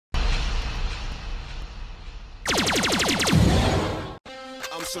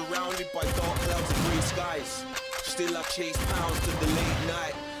surrounded by dark clouds and grey skies. Still I chase pounds to the late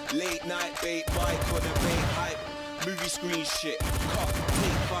night. Late night bait bike or the bait hype. Movie screen shit, cut,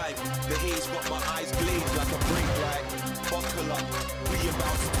 take 5. The haze got my eyes glazed like a brake light. Buckle up, we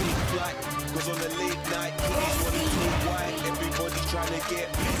about to take flight. Cause on the late night, kitties wanna take white. Everybody trying to get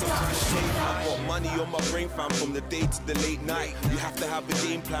me, I'm trying to shave. I got money on my brain fam from the day to the late night. You have to have a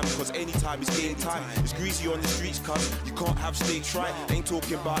game plan cause anytime is game time. It's greasy on the streets cuz you can't have stage right. Ain't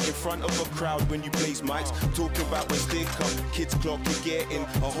talking about in front of a crowd when you place mics. I'm talking about when steak come, kids clock you getting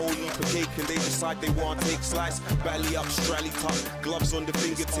a whole heap of cake and they decide they want to take slice. Belly up, strally tuck, gloves on the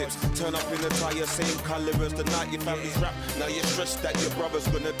fingertips. Turn up in a tire, same colour as the night your family's rap. Now you're stressed that your brother's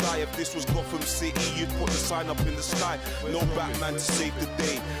gonna die. If this was Gotham City, you'd put the sign up in the sky. No Batman to save the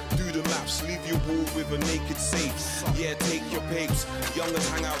day. Do the maps, leave your wall with a naked safe. Yeah, take your papes. Youngers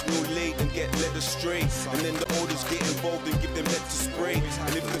hang out real late and get led astray. And then the olders get involved and give them lead to spray.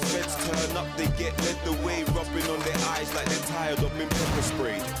 And if the feds turn up, they get led away, rubbing on their eyes like they're tired of being pepper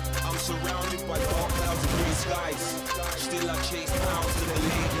sprayed. I'm surrounded by dark clouds and grey skies. Still I chase pounds to the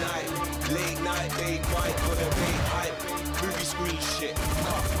late night. Late night, bait bike for the bait hype. Movie screen shit,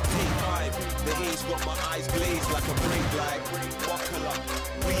 cut, take 5. The haze got my eyes glazed like a brake light. Buckle up,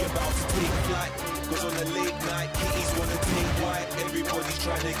 we about to take flight. Cause on the late night, kitties wanna take white. Everybody's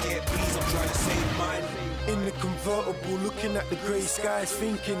trying to get peas, I'm trying to save mine. In the convertible, looking at the grey skies,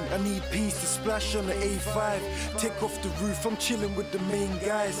 thinking I need peas to splash on the A5. Take off the roof, I'm chilling with the main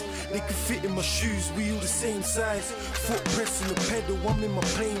guys. They can fit in my shoes, we all the same size. Foot pressing the pedal, I'm in my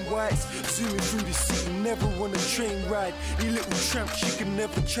plain whites. Zooming through the city, never on a train ride. You little tramps, you can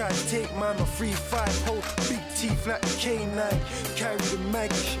never try to take mine. My 3-5 hold big teeth like a canine. Carry the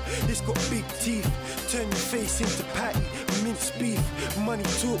maggie, it's got big teeth. Turn your face into patty, minced beef. Money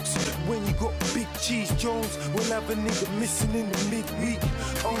talks when you got big cheese. Jones will have a nigga missing in the midweek.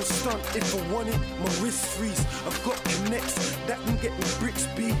 On stunt if I want it, my wrist freeze. I've got connects that can get me bricks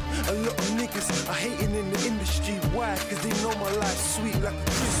beat. A lot of niggas are hating in the industry. Why? Cause they know my life's sweet like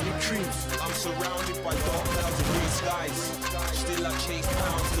a Krispy Kreme. I'm surrounded by dark clouds and grey skies. Still I chase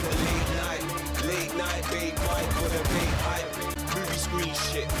pounds to the late night. Late night bait bike for the bait hype. Movie screen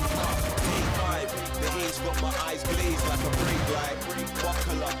shit, take 5. The haze got my eyes glazed like a brake light.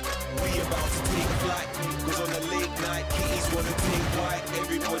 Buckle up, we about to take flight. Cause on the late night, kitties wanna take white.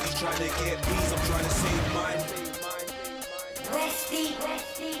 Everybody's trying to get peas, I'm trying to save mine. Westy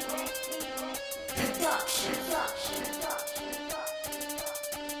Production.